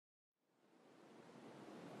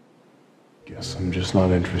Guess I'm just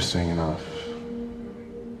not interesting enough.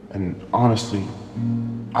 And honestly,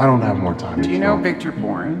 I don't have more time to Do you know Victor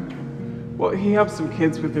Bourne? Well, he helps some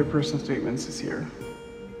kids with their personal statements this year.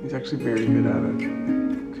 He's actually very good at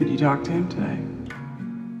it. Could you talk to him today?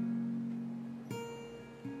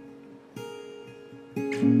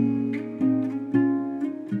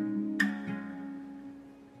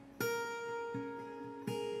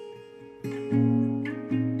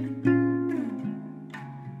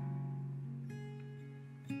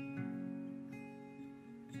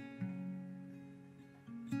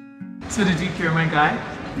 So did you cure my guy?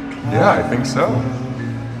 Yeah, I think so.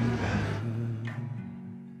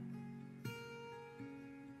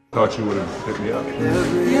 Thought you would have hit me up.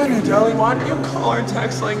 Yeah, darling, why don't you call or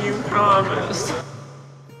text like you promised?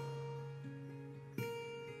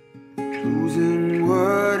 Losing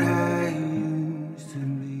what I used to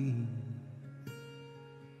be.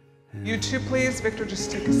 You two, please. Victor,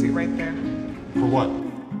 just take a seat right there. For what?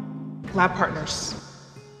 Lab partners.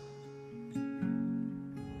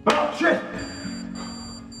 Oh, shit!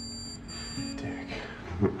 Dick.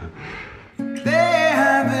 They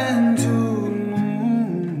happen to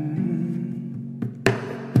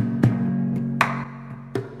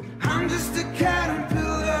I'm just a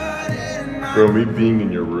caterpillar in my Bro, me being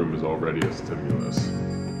in your room is already a stimulus.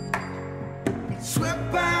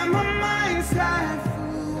 swept by my mind's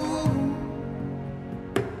typhoon.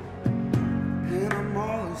 And I'm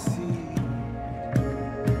all a sea.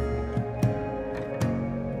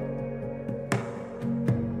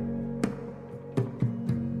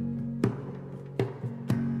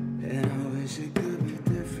 And I wish it could be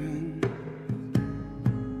different.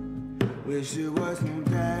 Wish it was no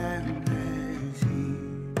damn lazy.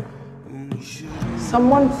 Only should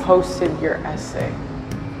Someone posted your essay.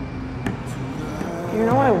 You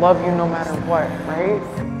know I love you no matter what, right?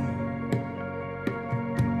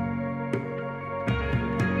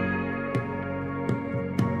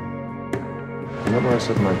 Remember I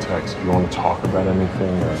said in my text, if you want to talk about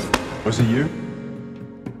anything, was it you?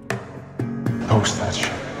 Post that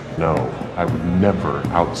shit. No, I would never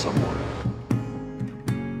out someone.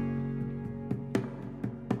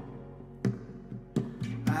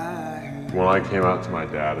 When I came out to my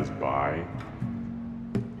dad as bi,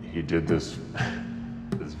 he did this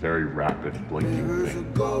very rapid blinking There's a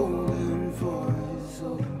thing. golden voice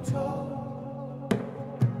so tall.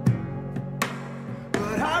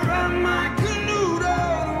 But I run my canoe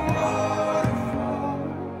down the waterfall.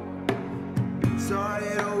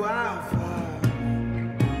 Started a wildfire.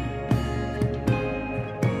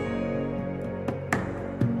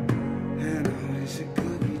 And I wish it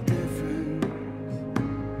could be different.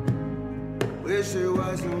 Wish it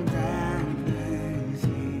was no damn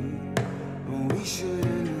lazy. Oh, we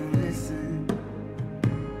shouldn't have listened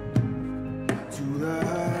to the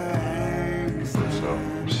angst. So,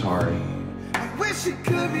 I'm sorry. I wish it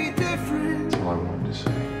could be different. That's all I wanted to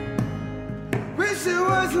say. Wish it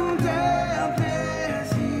was no damn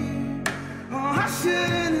lazy. Oh, I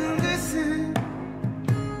shouldn't have listened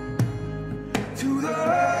to the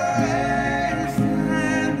angst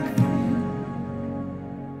and the fear.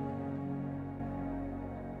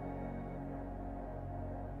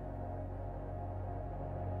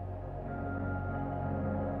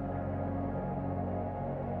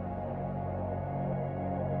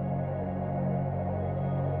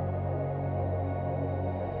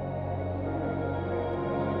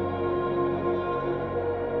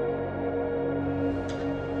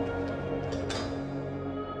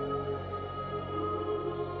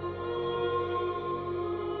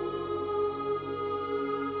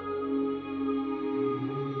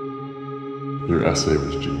 your essay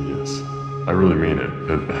was genius. I really mean it.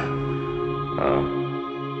 It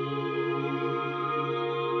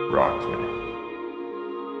rocked me.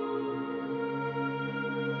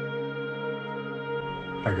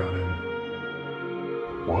 I got in.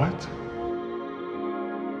 What?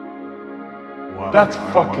 Wow, that's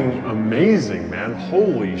fucking amazing, man.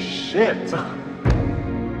 Holy shit.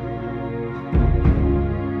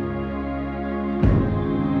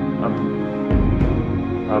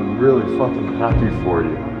 I'm really fucking happy for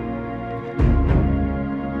you.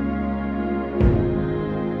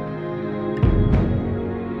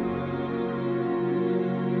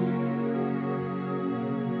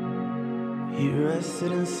 Here I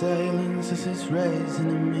sit in silence as it's rising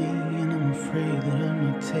in me, and I'm afraid that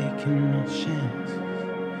I'm not taking no chance.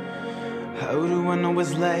 How do I know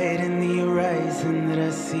it's light in the horizon that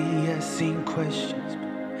I see? I've seen questions,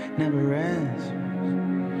 but never answers.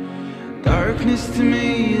 Darkness to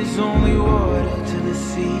me is only water to the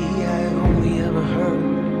sea. I've only ever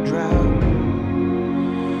heard drought.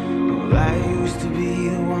 Well, I used to be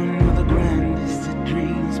the one with